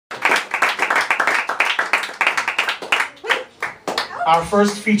Our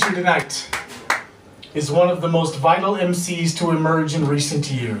first feature tonight is one of the most vital MCs to emerge in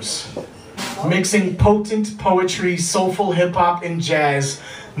recent years. Mixing potent poetry, soulful hip-hop, and jazz,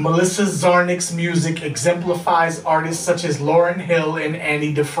 Melissa Zar-nik's music exemplifies artists such as Lauryn Hill and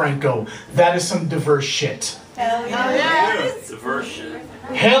Difranco. That is some diverse shit. Hell yeah. Diverse shit.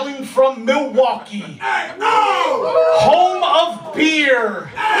 Hailing from Milwaukee, home of beer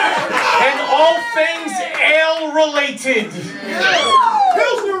and all things ale-related.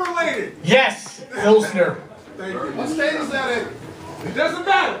 Pilsner related. Yes, Pilsner. Thank you. What state is that in? It doesn't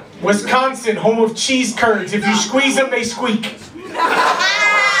matter. Wisconsin, home of cheese curds. If you squeeze them, they squeak.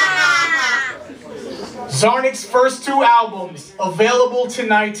 Czarnik's first two albums, available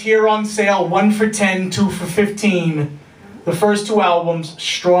tonight here on sale, 1 for 10, 2 for 15. The first two albums,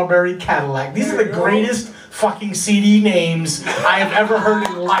 Strawberry Cadillac. These are the greatest fucking CD names I have ever heard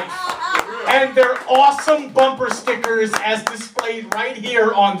in life. And they're awesome bumper stickers as displayed right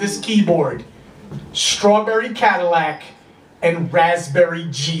here on this keyboard. Strawberry Cadillac and Raspberry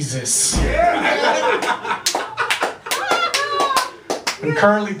Jesus. I'm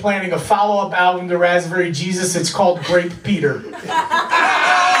currently planning a follow-up album to Raspberry Jesus. It's called Grape Peter.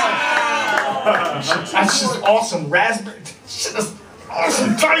 That's just awesome. Raspberry. That's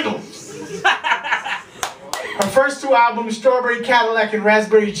awesome title. Her first two albums, Strawberry Cadillac and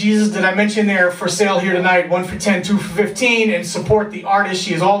Raspberry Jesus, that I mentioned, they're for sale here tonight. 1 for 10, 2 for 15. And support the artist.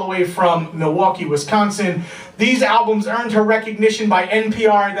 She is all the way from Milwaukee, Wisconsin. These albums earned her recognition by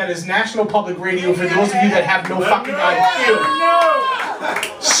NPR, that is National Public Radio, for those of you that have no fucking idea.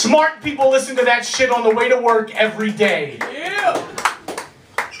 Smart people listen to that shit on the way to work every day.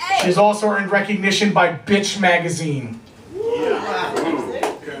 She's also earned recognition by Bitch Magazine.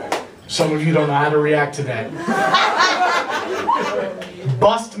 Some of you don't know how to react to that.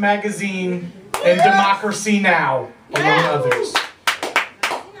 Bust Magazine and Democracy Now!, among others.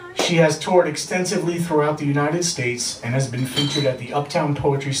 She has toured extensively throughout the United States and has been featured at the Uptown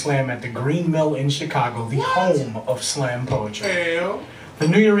Poetry Slam at the Green Mill in Chicago, the home of slam poetry. The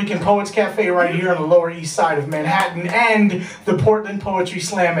New Eurekan Poets Cafe right here on the Lower East Side of Manhattan, and the Portland Poetry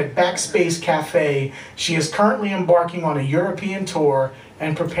Slam at Backspace Cafe. She is currently embarking on a European tour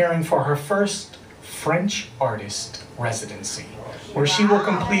and preparing for her first French artist residency, where she will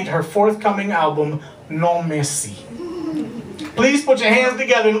complete her forthcoming album, Non Merci. Please put your hands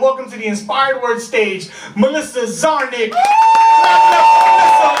together and welcome to the Inspired Word stage, Melissa Zar-nik. Melissa,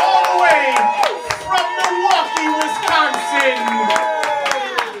 all the way from Milwaukee, Wisconsin.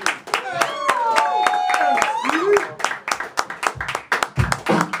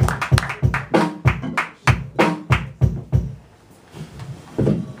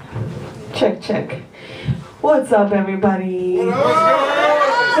 Check, check. What's up, everybody?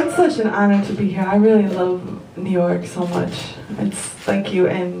 It's such an honor to be here. I really love New York so much. Thank you,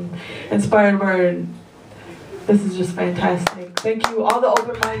 and Inspired Word. This is just fantastic. Thank you, all the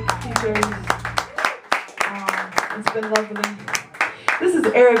open mic teachers. It's been lovely. This is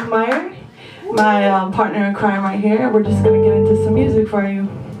Eric Meyer, my partner in crime right here. We're just gonna get into some music for you.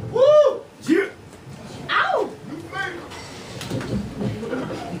 Woo! Yeah. Ow!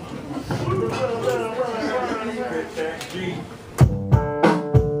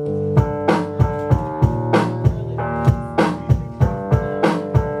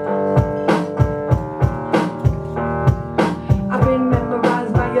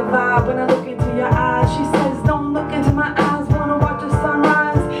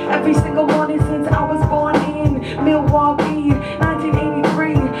 Milwaukee,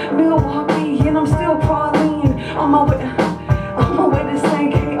 1983, Milwaukee, and I'm still crawling on my way to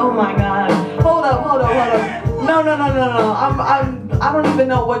St. Kate. Oh my God! Hold up! No! I don't even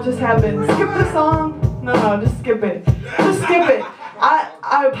know what just happened. Skip the song. No, just skip it. Just skip it.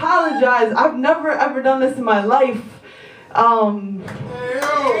 I apologize. I've never ever done this in my life. And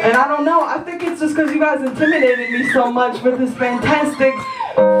I don't know. I think it's just because you guys intimidated me so much with this fantastic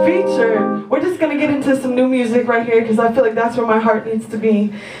feature. We're just gonna get into some new music right here because I feel like that's where my heart needs to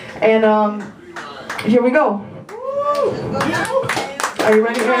be. And here we go. Are you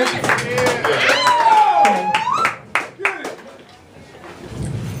ready, Eric? Okay.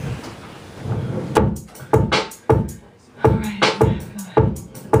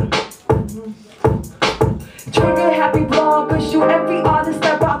 Trigger happy blog, issue every artist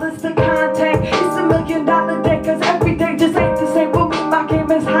that bothers to contact. It's $1 million day, cause every day just ain't the same for me. My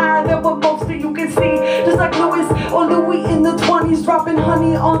game is higher than what most of you can see. Just like Louis or Louis in the 20s, dropping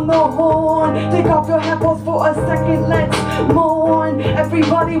honey on the horn. Take off your headphones for a second, let's mourn.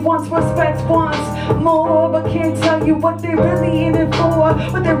 Everybody wants respect, wants more, but can't tell you what they're really in it for.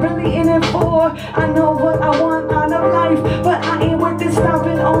 What they're really in it for. I know what I want out of life, but I ain't with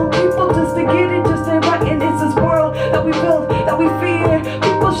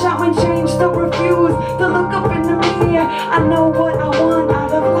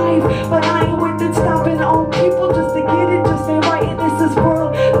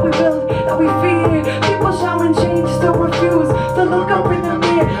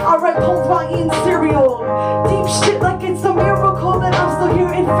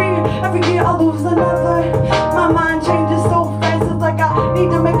Every year I lose another. My mind changes so fast, it's like I need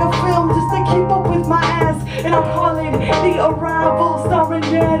to make a film just to keep up with my ass. And I call it The Arrival, starring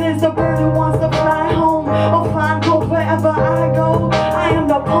Dead as a bird who wants to fly home or find gold wherever I go. I am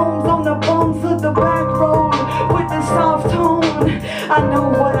the poems on the bumps of the back road with the soft tone. I know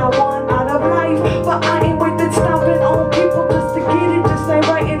what I want out of life, but I ain't with it stopping on people just to get it. Just ain't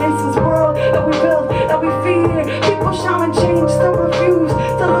right, and it's this world that we built, that we fear. People shout and change, still refuse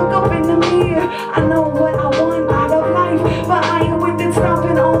to look up in the mirror. I know what I want out of life, but I ain't with it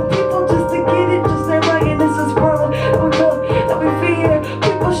stopping on people just to get it. Just ain't right, and it's this world that we built, that we fear.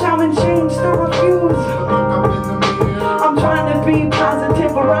 People shout and change, still refuse. I'm trying to be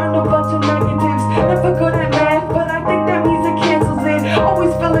positive around a bunch of negatives. Never good at math, but I think that means it cancels it.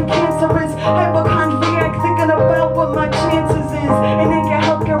 Always feeling cancerous, hypochondriac, thinking about what my chances is. And ain't get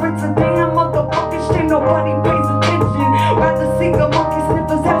healthcare, it's a damn motherfucking shame. Nobody pays attention. Rather see a monkey sniff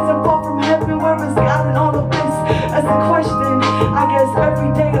his ass and fall from heaven. Where is God in all of this? That's the question. I guess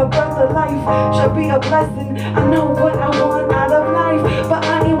every day a breath of life should be a blessing. I know what I want out of life, but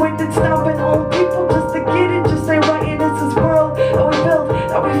I ain't with it stopping on people just to get it. Just ain't right, and it's this world that we built,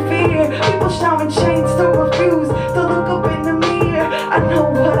 that we fear. People shout and change, still refuse to look up in the mirror. I know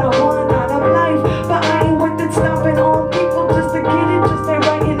what I want out of life, but I ain't with it stopping on people just to get it. Just ain't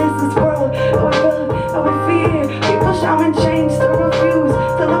right, and it's this world that we built, that we fear. People shout and change, still refuse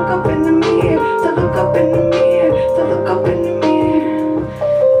to look up in the mirror, to look up in the mirror, to look up in the mirror,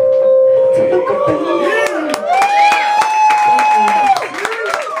 to look up in the mirror.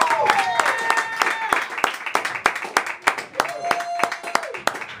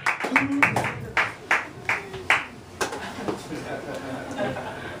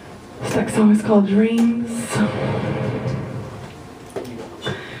 This next song is called Dreams.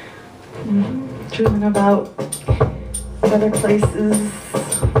 Dreaming about better places,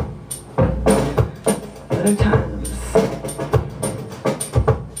 better times.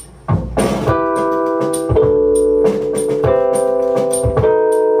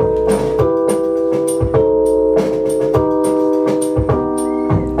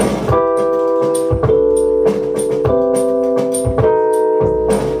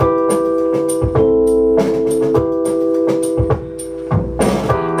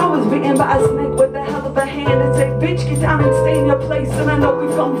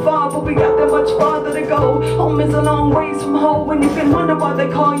 They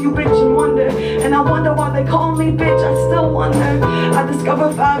call you bitch and wonder, and I wonder why they call me bitch. I still wonder. I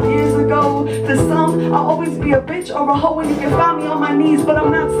discovered 5 years ago, to some I'll always be a bitch or a hoe, and you can find me on my knees, but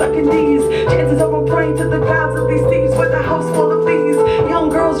I'm not sucking these. Chances are I'm praying to the gods of these thieves with a house full of these young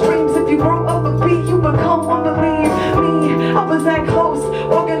girls' dreams. If you grow up a bee, you become one to leave. Me, I was that close,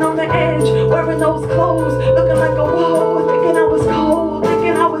 walking on the edge, wearing those clothes, looking like a whoa, thinking I was cold,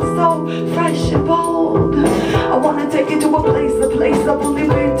 thinking I was so fresh and bold. I wanna take you to a place I've only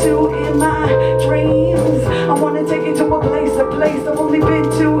been to in my dreams. I wanna take you to a place I've only been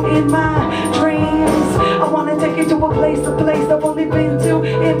to in my dreams. I wanna take you to a place I've only been to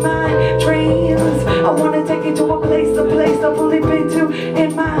in my dreams. I wanna take you to a place I've only been to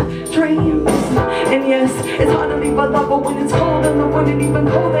in my dreams. And yes, it's hard to leave a lover when it's cold and the wind ain't even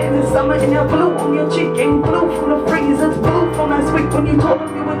colder in the summer. And that blue on your cheek ain't blue from the freeze, it's blue from last week when you told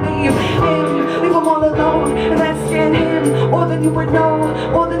him you would leave him, leave him all alone, and that scared him more than you would know,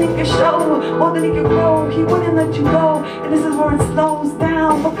 more than he could show, more than he could grow. He wouldn't let you go, and this is where it slows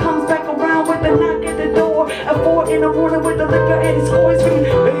down, but comes back around with a knock at the door at 4 in the morning with the liquor and his voice ringing.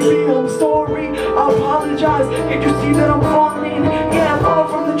 Baby, I'm sorry, I apologize. Can't you see that I'm falling? Yeah, I fall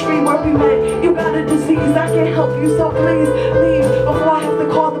from the tree where we met. You got a disease, I can't help you, so please leave before I have to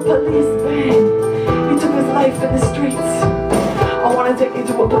call the police. Bang, he took his life in the streets. I wanna take you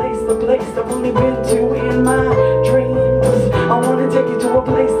to a place I've only been to in my dreams. I wanna take you to a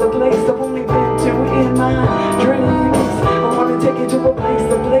place I've only been to in my dreams. I wanna take you to a place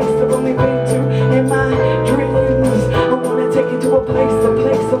I've only been to in my dreams. I wanna take you to a place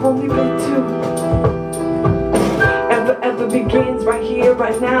I've only been to. Ever begins right here,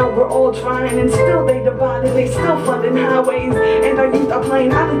 right now. We're all trying, and still they divide, and they still funding highways, and our youth are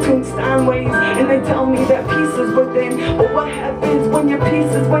playing Anattitude Steinways, and they tell me that peace is within. But what happens when your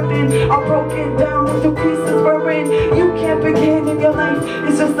pieces within are broken down into pieces wherein you can't begin in your life?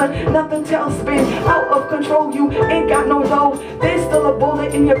 It's just another tailspin, out of control. You ain't got no dough. There's still a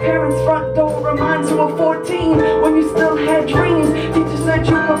bullet in your parents' front door. Reminds you of 14 when you still had dreams. Teacher said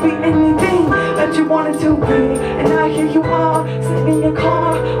you could be anything that you wanted to be, and now here you are, sitting in your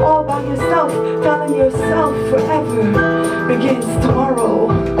car, all by yourself, telling yourself forever begins tomorrow.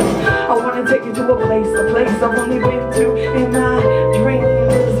 I wanna take you to a place I've only been to in my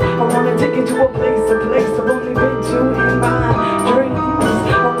dreams. I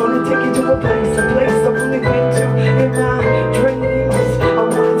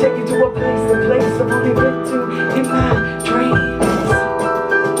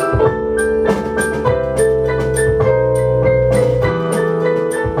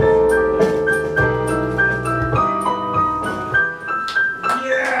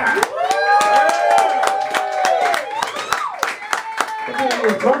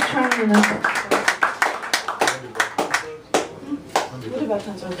training this.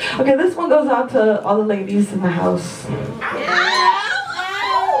 Okay, this one goes out to all the ladies in the house.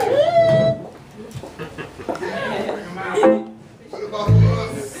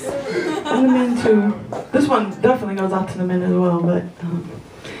 And the men too. This one definitely goes out to the men as well, but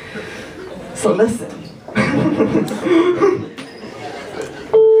so listen.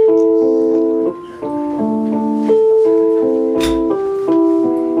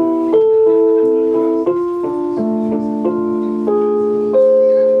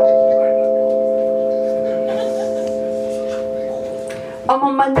 I'm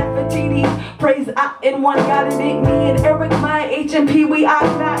on my Nefertiti, praise I and one got it in me and Eric, my H&P, we are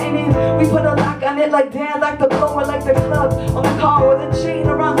knotting it. We put a lock on it like Dan, like the blower, like the club on the car with a chain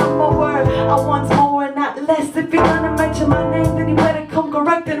around the mower. I want more and not less. If you're gonna mention my name, then you better come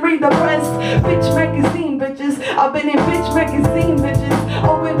correct and read the press. Bitch magazine, bitches. I've been in bitch magazine, bitches.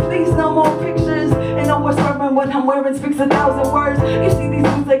 Oh, and please, no more pictures. And no more swearing what I'm wearing speaks 1,000 words. You see these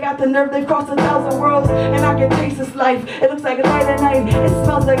dudes, they got the nerve, they've crossed 1,000 worlds. And I can taste this life. It looks like a light at night. It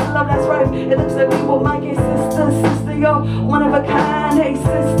smells like love, that's right. It looks like we were Mike and sister, yo, one of a kind. Hey,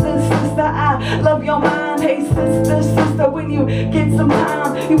 sister, I love your mind. Hey, sister, when you get some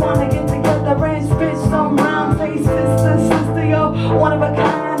time, you wanna get together and spit some rhymes. Hey, sister, yo, one of a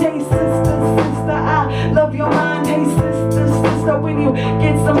kind. Hey, sister, I love your mind. Hey, sister, when you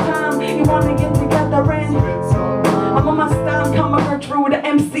get some time, you wanna get together and I'm on my style, coming through. The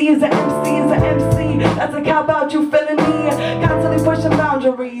MC is an MC is an MC. That's a cop out, you feeling me? Constantly pushing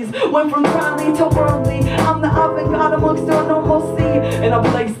boundaries. Went from trially to worldly. I'm the avant-garde amongst your normalcy. In a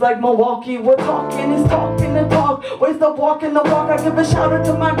place like Milwaukee, we're talking is talking the talk. Where's the walk in the walk? I give a shout out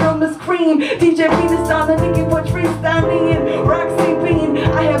to my girl Miss Cream, DJ Venus down the Nikki for freestyling. Roxy Bean,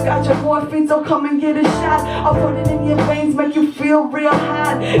 I have got your morphine, so come and get a shot. I'll put it in your veins, make you feel real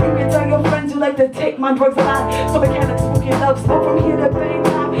hot. You can tell your friends you like to take my drugs a lot. So mechanic spooky love, smoke from here to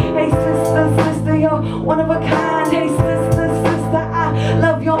Bangkok. Hey sister, yo, one of a kind. Hey sister, I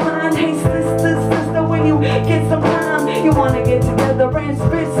love your mind. Hey sister, when you get some time, you wanna get together and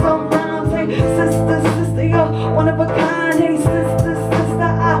spit some rhymes. Hey sister, yo, one of a kind. Hey sister,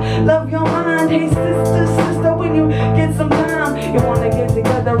 I love your mind. Hey sister, when you get some time, you wanna get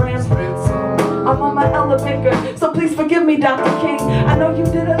together and spit some. I'm on my elevator, so please forgive me, Dr. King. I know you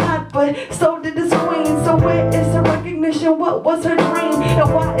did a lot, but so did this queen. So where is her recognition? What was her dream?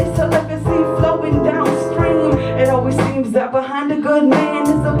 And why is her legacy flowing downstream? It always seems that behind a good man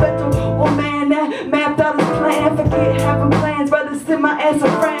is a better woman that mapped out his plan. Forget having plans, rather sit my ass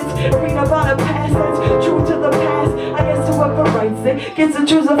in France. Read about a past that's true to the past. I guess whoever writes it gets to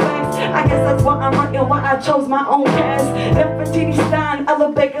choose the facts. I guess that's why I'm writing, why I chose my own cast. Nefertiti Stein,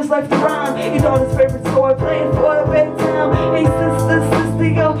 elevators left to rhyme. Your daughter's favorite story, playing for a bedtime. Hey sister,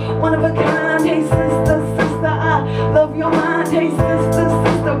 yo, one of a kind. Hey sister, I love your mind. Hey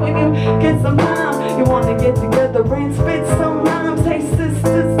sister, when you get some time, you wanna get together and spit some rhymes. Hey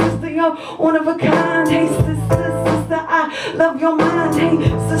sister, yo, one of a kind. Hey sister, I love your mind. Hey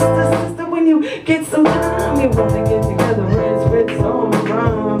sister, when you get some time, you wanna get together and spit some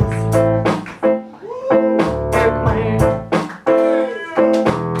rhymes.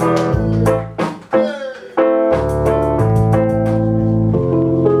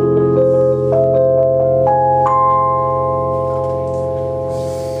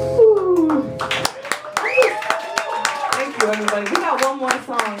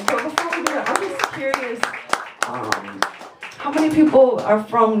 Are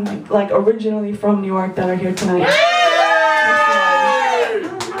from, like, originally from New York that are here tonight?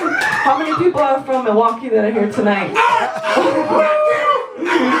 How many people are from Milwaukee that are here tonight?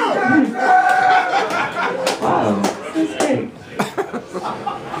 Wow, that's great.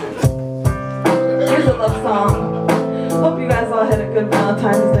 Here's a love song. Hope you guys all had a good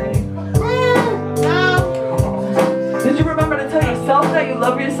Valentine's Day. Did you remember to tell yourself that you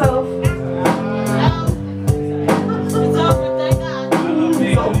love yourself?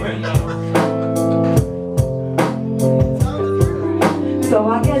 So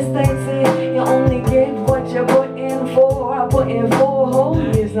I guess they say you only get what you put in for. I put in 4 whole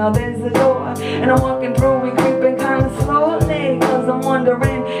years, now there's the door. And I'm walking through and creeping kind of slowly, cause I'm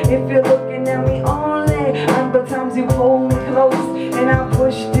wondering if you're looking at me only. Remember times you pulled me close and I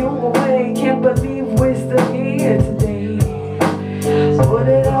pushed you away. Can't believe we're still here today. Put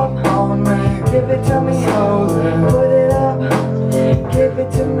it up on me, give it to me. Put it up, give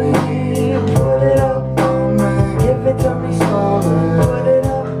it to me. Put it up on me, give it to me. Put it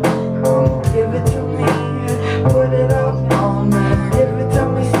up, give it to me. Put it up on me, give it to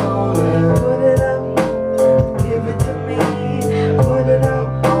me. Put it up, give it to me. Put it up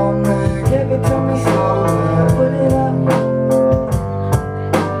on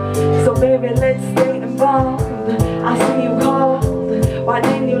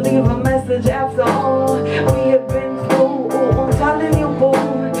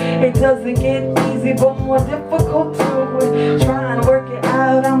doesn't get easy, but more difficult too. Trying to work it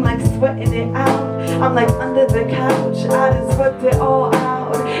out, I'm like sweating it out. I'm like under the couch, I just swept it all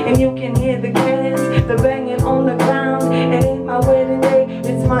out. And you can hear the cans, the banging on the ground. It ain't my wedding day,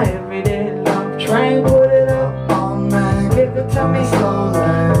 it's my everyday love train. Put it up, oh man, give it to me slowly.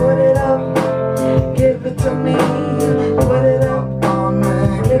 Put it up, give it to me. Put it up, oh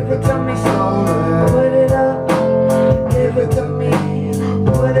man, give it to me slowly. Put it up, give it to me.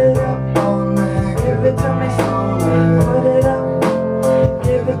 Put it up, oh man, give it to me slowly. Put it up,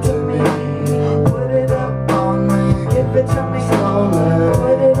 give it to me. Put it up, oh man, give it to me slowly.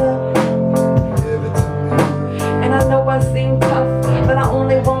 Put it up, give it to me. And I know I seem tough, but I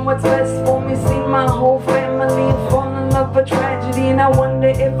only want what's best for me. See my whole family fall in love for tragedy, and I wonder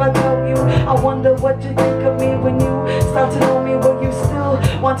if I tell you, I wonder what you think of me when you start to know me. Will you still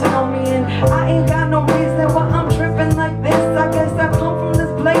want to know me? And I ain't got no reason why I'm tripping like this. I guess I come from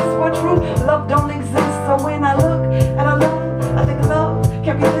this place where true love don't exist. So when I look at a love, I think love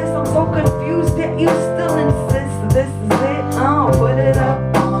can't be this. I'm so confused that you still insist this is it. Put it up,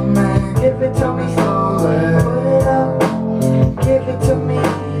 oh man, give it to me slowly. Put it up, give it to me.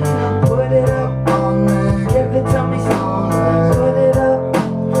 Put it up, oh man, give it to me slowly. Put it up,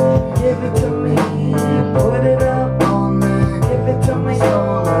 give it to me. Put it up, oh man, give it to me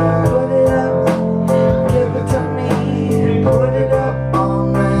slowly. Put it up, give it to me. Put it up, oh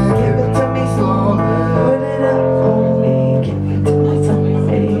man, give it to me slowly. Put it up, oh man, give it to me slowly.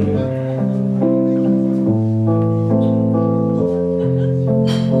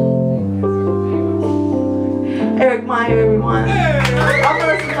 Eric Meyer, everyone. I'm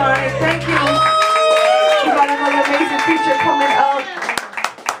Melissa Zar-nik. Thank you. We got another amazing feature coming up.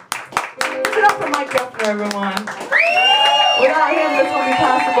 Sit up for Mike Geffner, everyone. Without him, this wouldn't be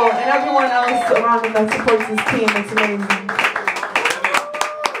possible. And everyone else around him that supports his team, it's amazing.